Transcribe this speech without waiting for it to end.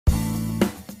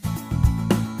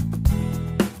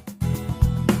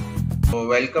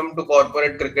Welcome to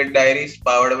Corporate Cricket Diaries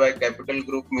powered by Capital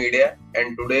Group Media.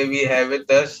 And today we have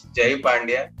with us Jai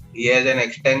Pandya. He has an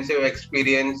extensive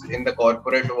experience in the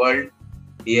corporate world.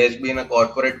 He has been a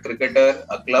corporate cricketer,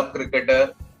 a club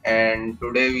cricketer, and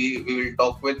today we will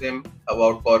talk with him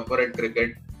about corporate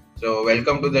cricket. So,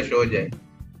 welcome to the show, Jai.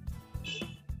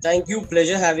 Thank you.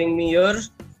 Pleasure having me here.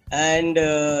 And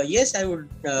yes, I would.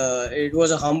 It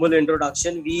was a humble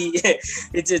introduction.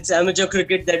 It's amateur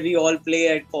cricket that we all play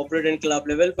at corporate and club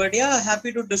level. But yeah,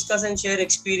 happy to discuss and share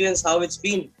experience how it's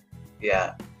been.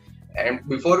 Yeah. And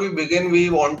before we begin, we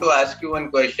want to ask you one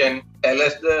question. Tell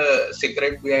us the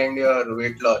secret behind your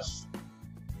weight loss.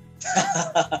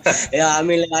 Yeah, I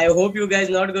mean, I hope you guys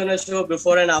not gonna show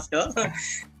before and after.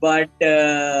 But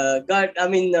God, I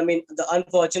mean, the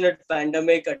unfortunate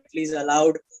pandemic at least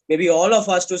allowed maybe all of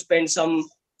us to spend some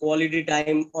quality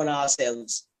time on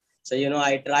ourselves. So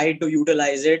I tried to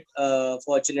utilize it.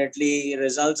 Fortunately,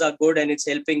 results are good and it's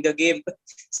helping the game.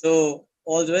 So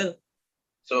all's well.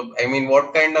 So, I mean,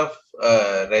 what kind of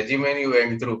regimen you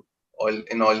went through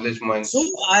all these So months?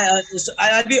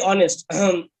 I'll be honest.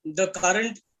 The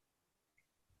current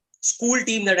school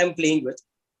team that I'm playing with,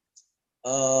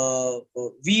 uh,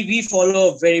 we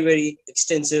follow a very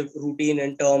extensive routine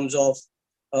in terms of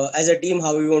as a team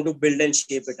how we want to build and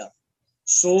shape it up.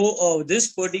 So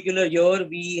this particular year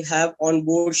we have on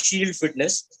board Shield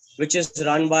Fitness, which is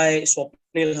run by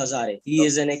Swapnil Hazare. He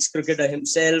is an ex-cricketer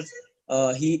himself.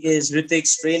 He is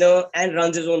Ritik's trainer and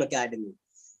runs his own academy.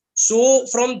 So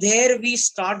from there we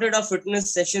started our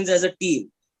fitness sessions as a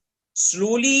team.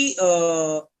 Slowly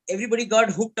everybody got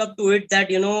hooked up to it that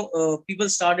people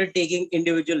started taking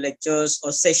individual lectures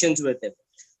or sessions with him.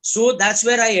 So that's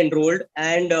where I enrolled,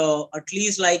 and at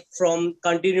least like from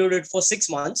continued it for 6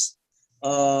 months.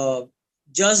 uh,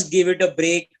 just gave it a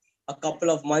break a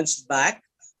couple of months back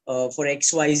for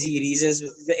XYZ reasons.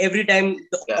 Every time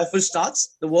the Yeah. office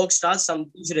starts, the work starts,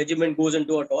 some regiment goes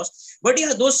into a toss. But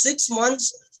yeah, those 6 months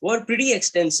were pretty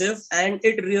extensive, and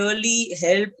it really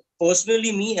helped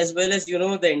personally me as well as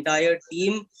the entire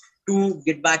team to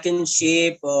get back in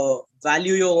shape,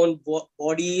 value your own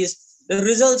bodies. The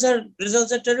results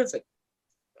are terrific.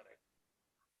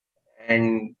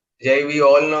 And Jay, we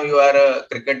all know you are a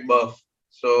cricket buff.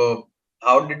 So,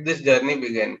 how did this journey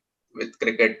begin with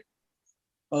cricket?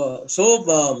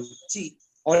 See,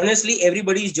 honestly,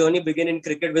 everybody's journey began in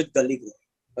cricket with gully group.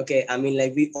 Okay, I mean,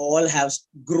 like we all have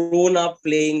grown up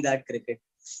playing that cricket.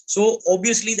 So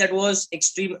obviously, that was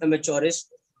extreme amateurish,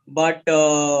 but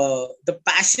the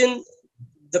passion,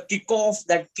 the kickoff,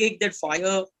 that kick, that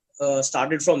fire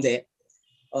started from there.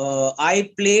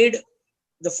 I played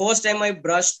the first time I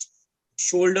brushed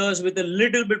shoulders with a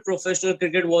little bit professional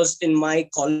cricket was in my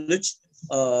college,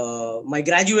 my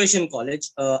graduation college.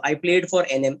 I played for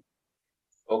NM.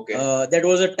 Okay. That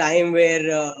was a time where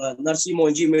Narsi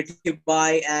Monji,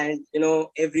 Mithibai, and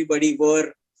everybody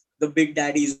were the big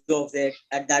daddies of that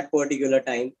at that particular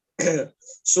time.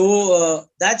 So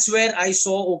that's where I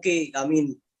saw, okay, I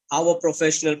mean, how a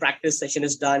professional practice session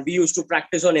is done. We used to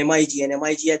practice on MIG, and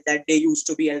MIG at that day used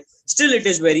to be, and still it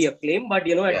is very acclaimed, but at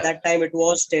Yeah. that time it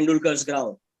was Tendulkar's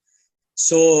ground.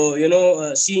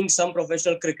 So seeing some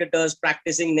professional cricketers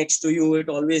practicing next to you, it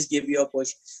always gave you a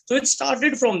push. So it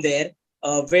started from there.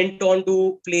 Went on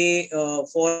to play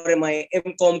for my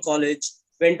MCOM college.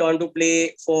 Went on to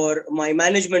play for my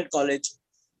management college.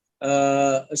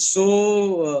 And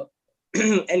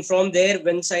from there,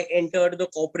 once I entered the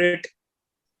corporate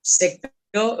sector,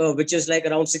 which is like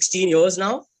around 16 years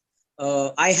now,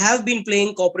 I have been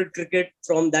playing corporate cricket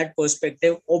from that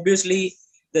perspective. Obviously,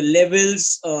 the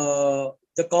levels, the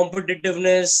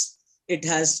competitiveness, it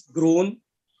has grown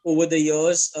over the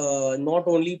years. Not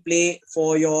only play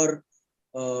for your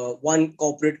one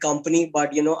corporate company,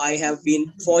 but I have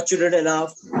been fortunate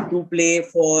enough to play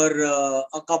for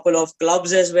a couple of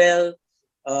clubs as well.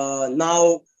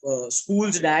 Now,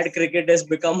 school's dad cricket has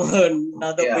become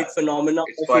another Yeah. big phenomenon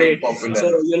It's of quite late. popular.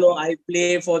 So I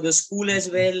play for the school as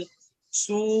well.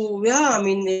 So yeah, I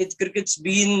mean, cricket's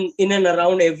been in and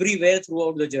around everywhere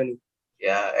throughout the journey.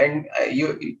 Yeah. And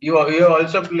you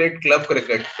also played club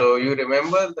cricket. So, you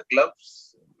remember the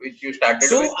clubs which you started with?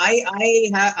 So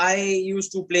I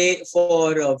used to play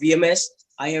for VMS.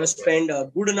 I have Okay. spent a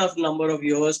good enough number of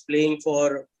years playing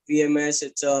for VMS.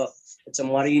 It's a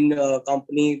marine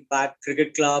company backed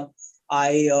cricket club.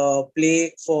 I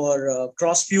play for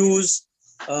Crossfuse.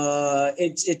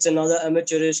 It's another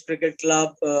amateurish cricket club.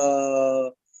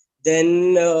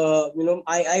 Then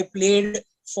I played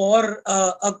for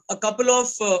a couple of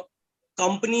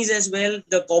companies as well.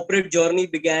 The corporate journey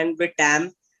began with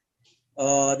TAM.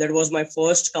 That was my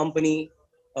first company.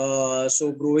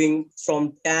 So growing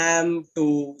from TAM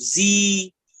to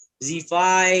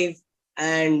Z5,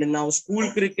 and now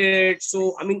school cricket.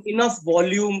 So I mean, enough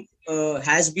volume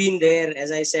has been there,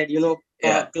 as I said,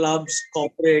 Yeah. clubs,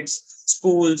 corporates,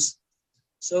 schools.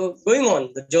 So going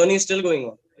on, the journey is still going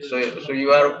on. So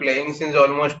you are playing since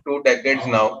almost 2 decades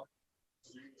now.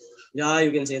 Yeah,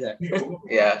 you can say that.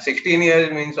 Yeah, 16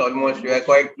 years means almost you are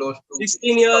quite close to.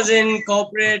 16 years in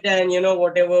corporate, and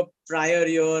whatever prior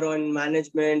year on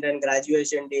management and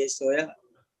graduation days. So yeah.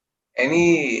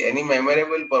 Any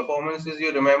memorable performances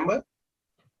you remember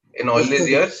in all these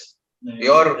years?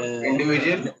 Your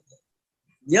individual?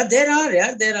 Yeah, there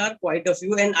are quite a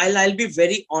few, and I'll be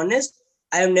very honest.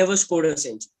 I have never scored a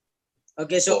century.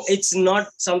 Okay, so Oh. it's not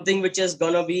something which is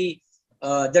gonna be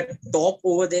the top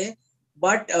over there,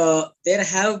 but there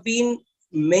have been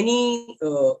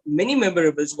many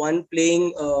memorables. One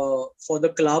playing for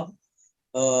the club,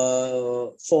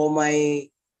 for my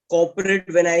corporate,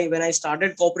 when I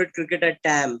started corporate cricket at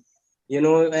TAM,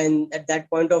 and at that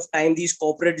point of time, these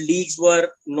corporate leagues were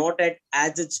not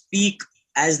at its peak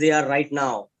as they are right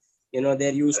now.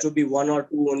 There used to be one or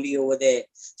two only over there.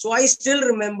 So I still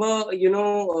remember,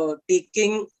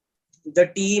 taking the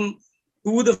team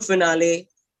to the finale,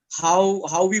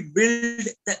 how we build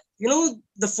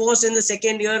the first and the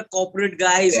second year corporate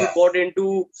guys who Yeah. got into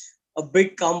a big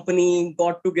company,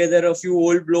 got together a few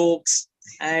old blokes,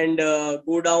 and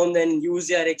go down and use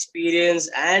their experience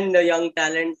and young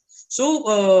talent. So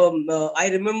I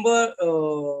remember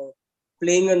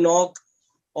playing a knock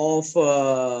of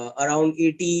around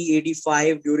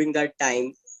 80-85 during that time,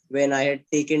 when I had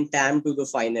taken TAM to the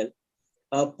final.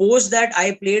 Post that,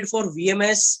 I played for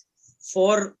VMS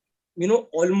for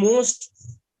almost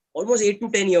 8 to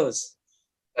 10 years.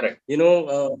 Correct.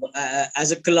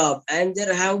 As a club, and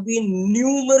there have been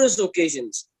numerous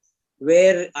occasions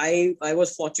where I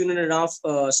was fortunate enough,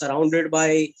 surrounded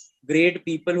by great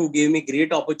people who gave me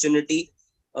great opportunity,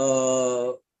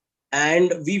 uh,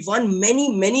 and we won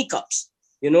many cups.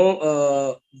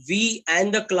 We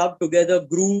and the club together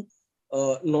grew,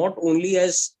 not only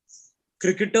as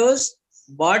cricketers,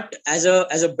 but as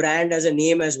a brand, as a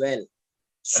name as well.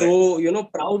 So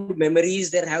proud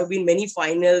memories. There have been many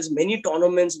finals, many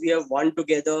tournaments we have won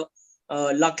together.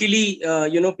 Luckily, a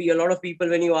lot of people,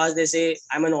 when you ask, they say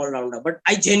I'm an all-rounder, but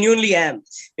I genuinely am.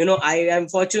 I am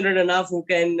fortunate enough who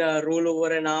can roll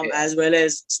over an arm Yeah. as well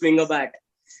as swing a bat.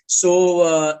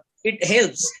 So it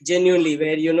helps genuinely,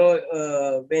 where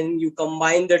when you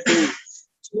combine the two.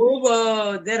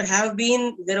 So there are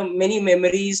many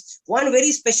memories. One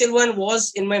very special one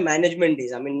was in my management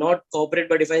days. I mean, not corporate,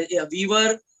 but if we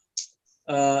were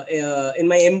in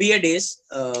my MBA days.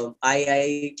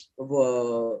 I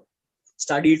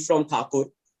studied from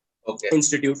Thakur Okay.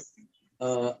 Institute.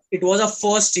 It was our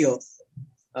first year.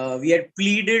 We had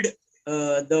pleaded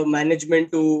the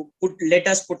management to let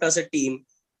us put us a team.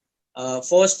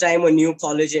 First time a new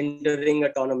college entering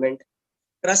a tournament.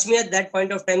 Trust me, at that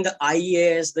point of time, the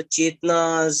IAS, the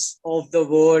Chetnas of the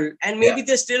world, and maybe Yeah.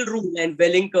 they still rule, and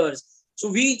Wellinkers. So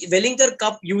Wellinger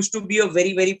Cup used to be a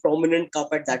very prominent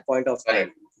cup at that point of time.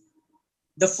 Correct.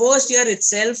 The first year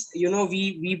itself,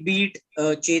 we beat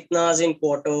Chetnas in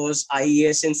quarters,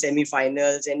 IES in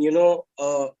semi-finals, and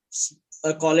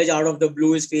a college out of the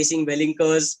blue is facing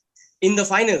Wellinkers in the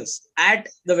finals at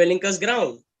the Wellinkers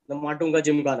ground, the Matunga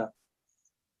Gymkhana.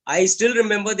 I still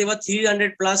remember there were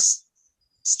 300 plus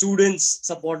students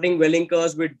supporting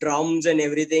Wellinkers with drums and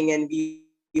everything, and we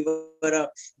were a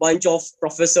bunch of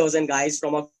professors and guys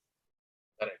from a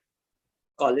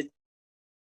college.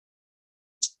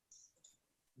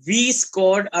 We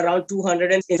scored around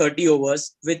 230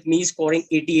 overs with me scoring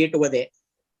 88 over there.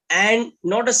 And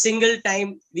not a single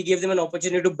time we gave them an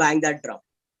opportunity to bang that drum.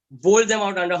 Bowled them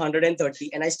out under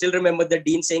 130. And I still remember the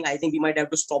dean saying, I think we might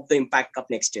have to stop the Impact Cup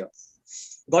next year.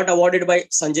 Got awarded by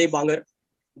Sanjay Bangar,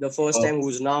 the first time,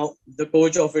 who's now the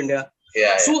coach of India.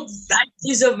 Yeah. So that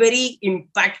is a very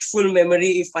impactful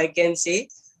memory, if I can say.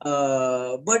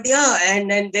 But yeah,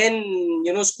 and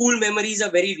then school memories are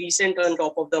very recent on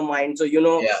top of the mind. So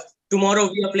Yeah. tomorrow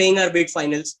we are playing our big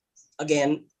finals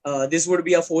again. This would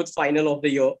be our fourth final of the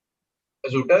year.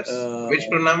 Zooters? Which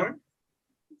tournament?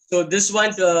 So this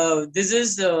one, this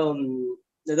is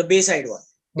the Bayside one.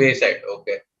 Bayside.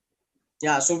 Okay.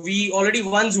 Yeah, so we already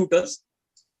won Zooters.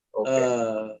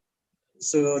 Okay.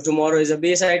 So tomorrow is a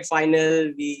Bayside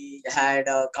final. We had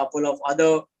a couple of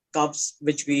other cups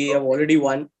which we have already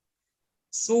won.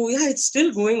 So yeah, it's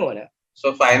still going on.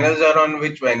 So finals are on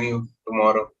which venue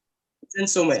tomorrow? It's in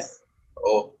Somaya.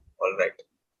 Oh, all right.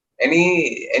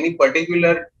 Any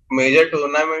particular major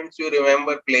tournaments you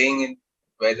remember playing in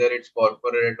whether it's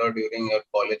corporate or during your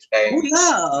college time?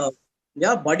 Oh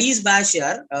yeah, Buddies Bash,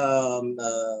 yeah.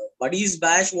 Buddies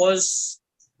Bash was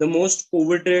the most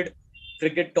coveted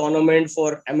cricket tournament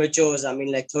for amateurs. I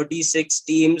mean, like 36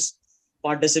 teams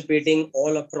participating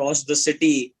all across the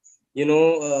city. You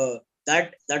know,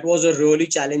 that was a really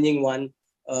challenging one.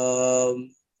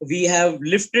 We have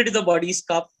lifted the Buddies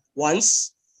Cup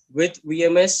once with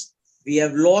VMS. We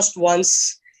have lost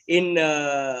once in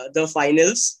the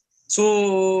finals.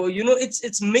 So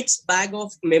it's mixed bag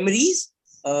of memories,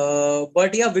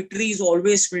 but yeah, victory is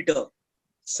always sweeter.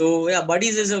 So yeah,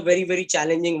 Buddies is a very very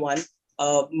challenging one.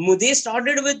 They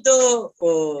started with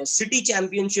the city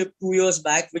championship 2 years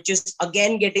back, which is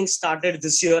again getting started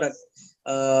this year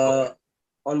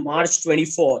on March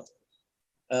 24th.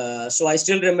 So I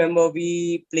still remember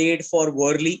we played for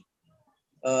Worley,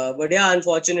 but yeah,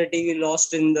 unfortunately we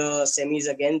lost in the semis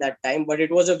again that time. But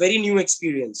it was a very new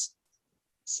experience.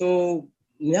 So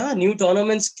yeah, new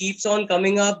tournaments keeps on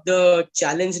coming up. The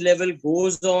challenge level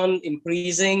goes on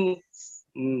increasing.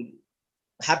 Mm,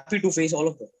 Happy to face all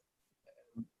of them.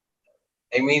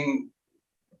 I mean,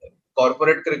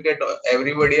 corporate cricket,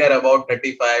 everybody are about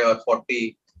 35 or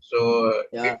 40. So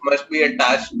Yeah, it must be a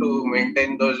task to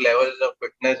maintain those levels of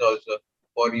fitness also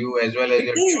for you as well as it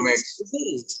your is. teammates. It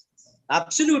is.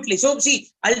 Absolutely. So see,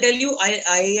 I'll tell you,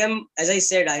 I am, as I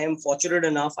said, I am fortunate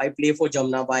enough. I play for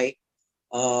Jamnabai.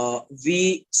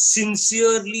 We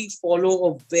sincerely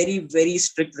follow a very, very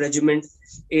strict regiment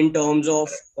in terms of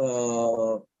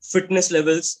fitness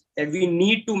levels that we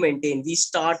need to maintain. We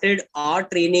started our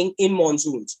training in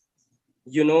monsoons.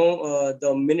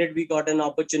 The minute we got an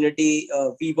opportunity,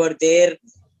 we were there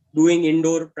doing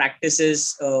indoor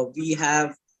practices. We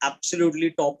have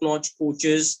absolutely top-notch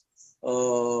coaches,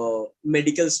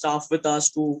 medical staff with us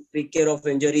to take care of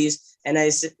injuries. And I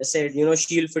said,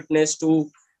 Shield Fitness to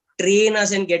train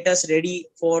us and get us ready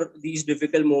for these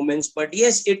difficult moments. But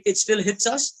yes, it still hits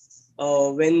us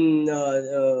when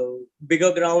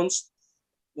bigger grounds,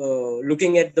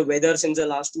 looking at the weather since the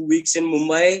last 2 weeks in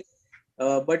Mumbai.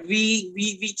 But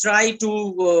we try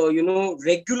to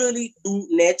regularly do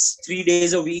nets 3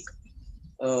 days a week.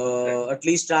 At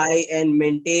least try and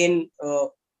maintain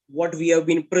what we have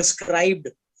been prescribed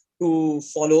to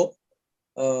follow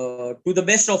to the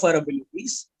best of our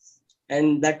abilities,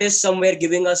 and that is somewhere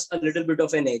giving us a little bit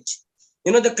of an edge.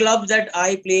 The club that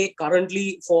I play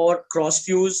currently for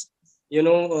Crossfuse,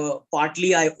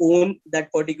 partly I own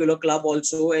that particular club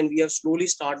also, and we have slowly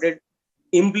started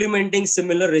implementing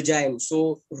similar regime.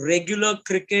 So regular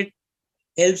cricket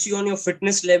helps you on your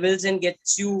fitness levels and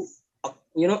gets you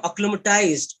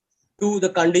acclimatized to the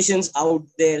conditions out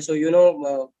there, so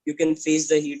you can face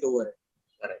the heat over it.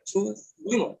 Correct. So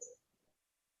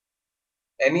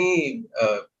Any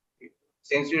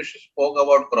since you spoke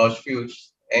about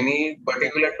Crossfuse, any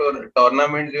particular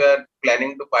tournaments you are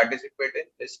planning to participate in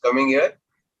this coming year?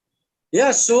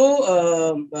 yeah,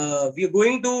 so we're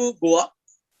going to Goa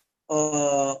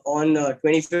on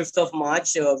 25th of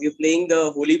March. We're playing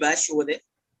the Holy Bash over there.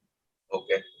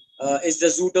 Okay. It's the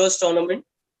Zooters tournament.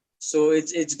 So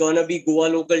it's gonna be Goa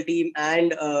local team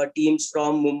and teams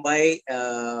from Mumbai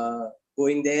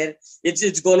going there.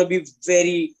 It's gonna be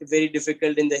very very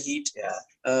difficult in the heat.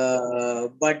 Yeah.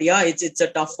 But yeah, it's a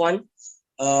tough one.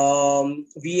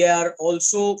 We are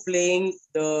also playing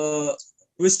the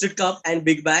Twisted Cup and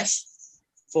Big Bash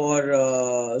for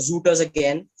Zooters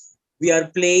again. We are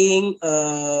playing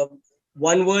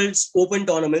One World's Open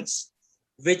tournaments,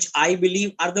 which I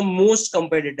believe are the most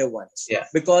competitive ones. Yeah.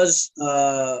 Because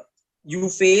you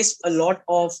face a lot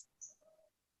of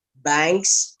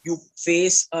banks, you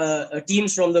face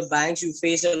teams from the banks, you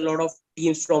face a lot of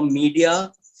teams from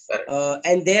media,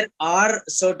 and there are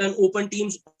certain open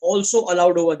teams also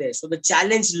allowed over there. So the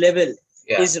challenge level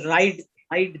is right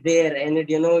there, and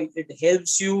it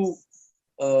helps you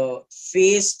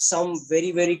face some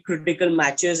very very critical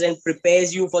matches and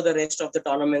prepares you for the rest of the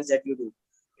tournaments that you do.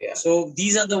 Yeah. So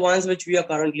these are the ones which we are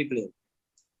currently playing.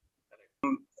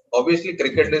 Obviously,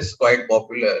 cricket is quite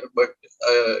popular, but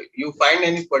you find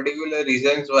any particular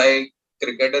reasons why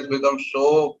cricket has become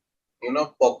so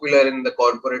popular in the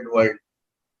corporate world?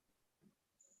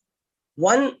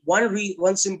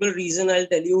 One simple reason I'll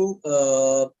tell you.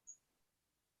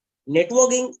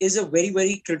 Networking is a very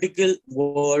very critical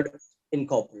word in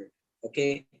corporate.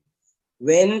 Okay,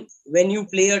 when you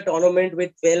play a tournament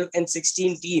with 12 and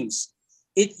 16 teams,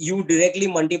 you directly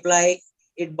multiply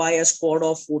it by a squad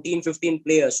of 14-15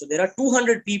 players. So there are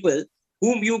 200 people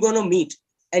whom you're gonna meet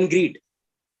and greet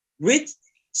with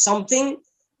something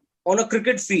on a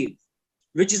cricket field,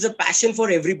 which is a passion for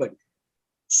everybody.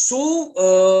 So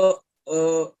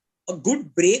a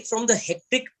good break from the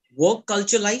hectic work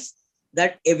culture life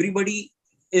that everybody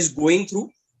is going through.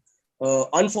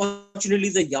 Unfortunately,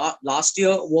 the last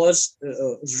year was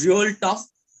real tough.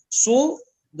 So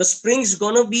the spring's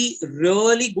gonna be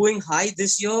really going high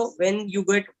this year. When you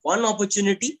get one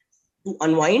opportunity to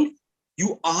unwind,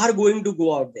 you are going to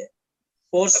go out there.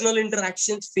 Personal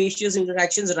interactions, facial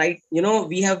interactions, right?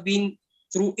 We have been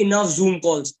through enough Zoom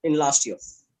calls in last year.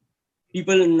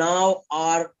 People now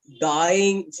are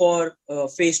dying for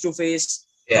face-to-face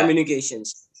Yeah,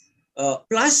 communications.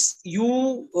 Plus,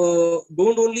 you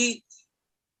don't only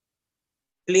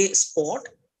play sport,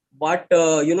 but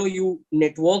you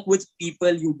network with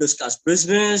people, you discuss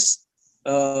business,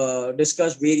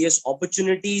 discuss various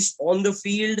opportunities on the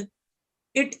field.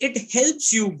 It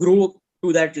helps you grow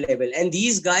to that level. And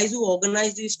these guys who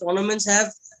organize these tournaments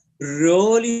have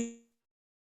really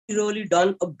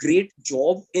done a great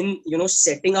job in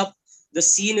setting up the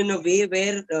scene in a way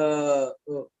where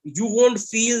you won't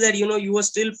feel that you are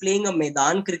still playing a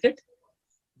Maidan cricket.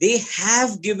 They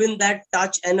have given that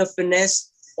touch and a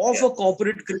finesse of yeah, a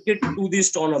corporate cricket to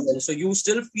this tournament. So you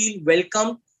still feel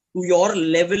welcome to your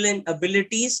level and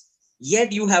abilities,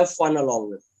 yet you have fun along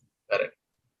with. correct.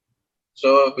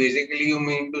 So basically, you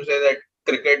mean to say that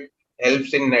cricket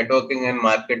helps in networking and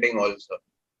marketing also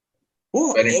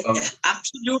Oh, when it comes.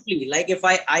 absolutely. Like if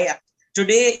I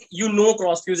today,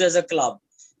 Crossfuse as a club,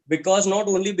 because not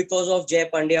only because of Jay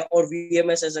Pandya or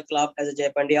VMS as a club, as a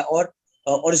Jay Pandya, or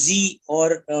Z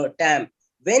or TAM.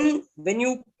 When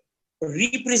you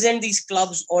represent these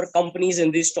clubs or companies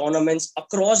in these tournaments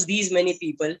across these many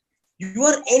people, you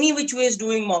are any which ways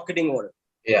doing marketing work.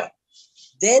 Yeah,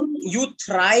 Then you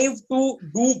thrive to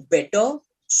do better.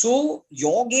 So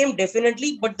your game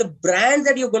definitely, but the brand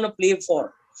that you're going to play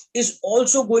for is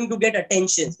also going to get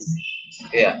attention.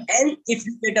 yeah, And if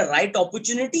you get a right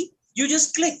opportunity, you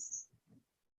just click.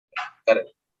 correct.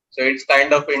 So it's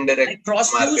kind of Like indirect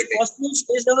marketing. Crossfuse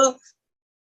is a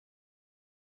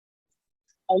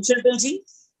consultancy.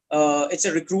 It's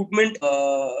a recruitment.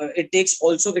 It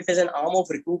is an arm of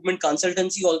recruitment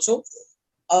consultancy also.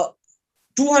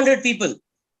 200 people,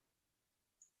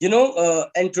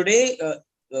 and today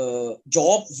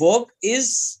job work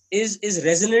is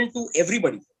resonant to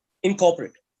everybody in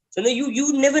corporate. So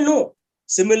you never know.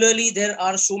 Similarly, there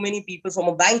are so many people from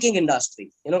a banking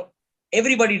industry.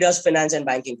 Everybody does finance and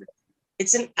banking today.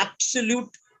 It's an absolute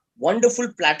wonderful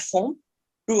platform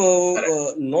to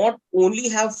Correct. not only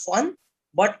have fun,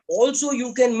 but also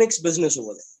you can mix business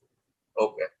over there.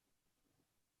 Okay.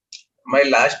 My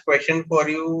last question for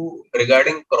you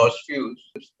regarding Crossfuse.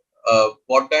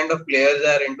 What kind of players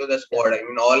are into the Yeah. squad? I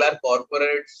mean, all are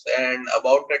corporates and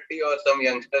about 30, or some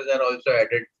youngsters are also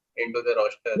added into the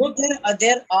roster. No,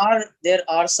 there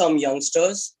are some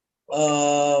youngsters.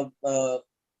 Okay.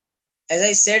 As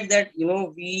I said that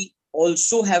we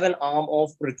also have an arm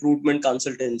of recruitment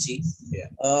consultancy. Yeah.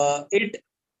 It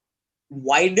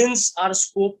widens our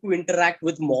scope to interact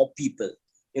with more people.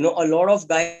 A lot of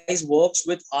guys works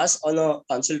with us on a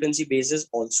consultancy basis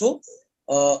also.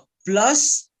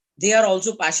 Plus, they are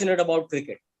also passionate about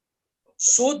cricket.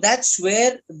 So that's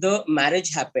where the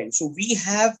marriage happened. So we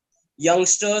have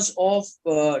youngsters of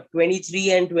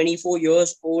 23 and 24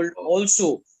 years old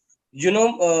also,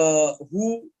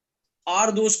 who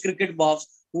are those cricket buffs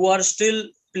who are still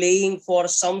playing for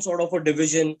some sort of a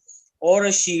division or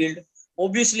a shield.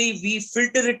 Obviously, we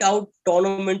filter it out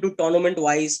tournament to tournament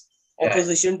wise, Yeah.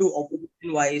 opposition to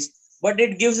opposition wise, but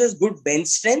it gives us good bench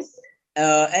strength.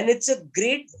 And it's a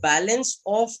great balance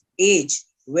of age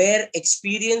where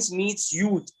experience meets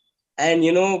youth. And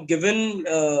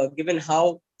given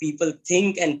how people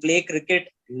think and play cricket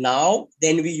now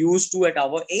than we used to at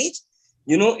our age,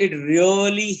 it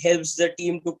really helps the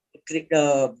team to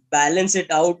balance it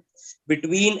out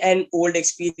between an old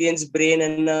experienced brain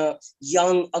and a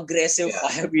young aggressive Yeah.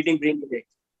 fire beating brain today.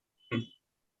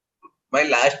 My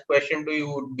last question to you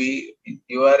would be,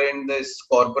 you are in this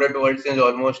corporate world since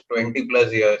almost 20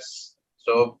 plus years.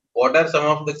 So, what are some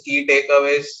of the key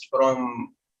takeaways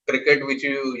from cricket which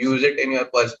you use it in your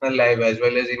personal life as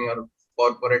well as in your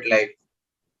corporate life?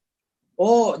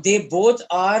 Oh, they both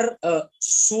are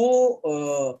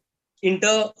so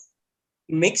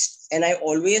intermixed. And I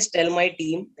always tell my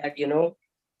team that,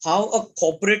 how a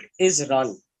corporate is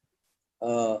run.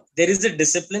 There is a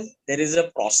discipline, there is a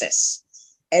process,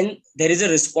 and there is a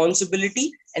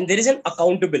responsibility, and there is an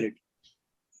accountability.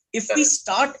 If we Correct.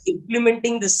 start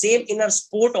implementing the same in our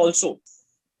sport also,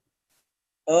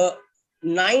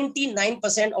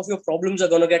 99% of your problems are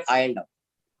going to get ironed out.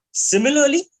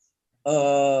 Similarly,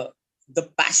 the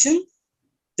passion,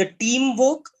 the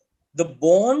teamwork, the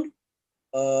bond,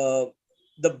 uh,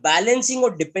 the balancing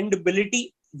or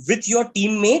dependability with your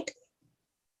teammate,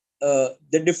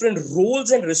 the different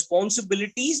roles and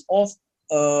responsibilities of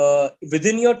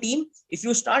within your team, if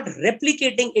you start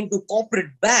replicating into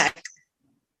corporate back,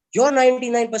 your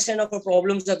 99% of your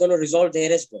problems are going to resolve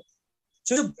there as well.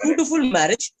 So it's a beautiful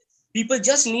marriage. People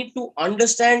just need to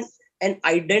understand and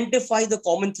identify the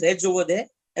common threads over there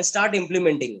and start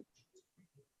implementing it.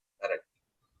 Correct.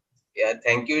 Yeah,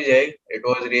 thank you, Jay. It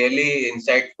was really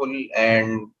insightful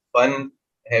and fun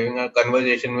having a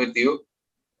conversation with you.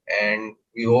 And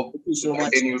we hope Thank you to so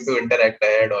much. continue to interact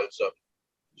ahead also.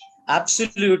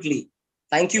 Absolutely.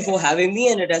 Thank you Yeah. for having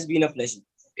me, and it has been a pleasure.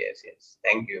 Yes, yes.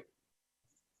 Thank you.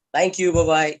 Thank you. Bye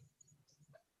bye.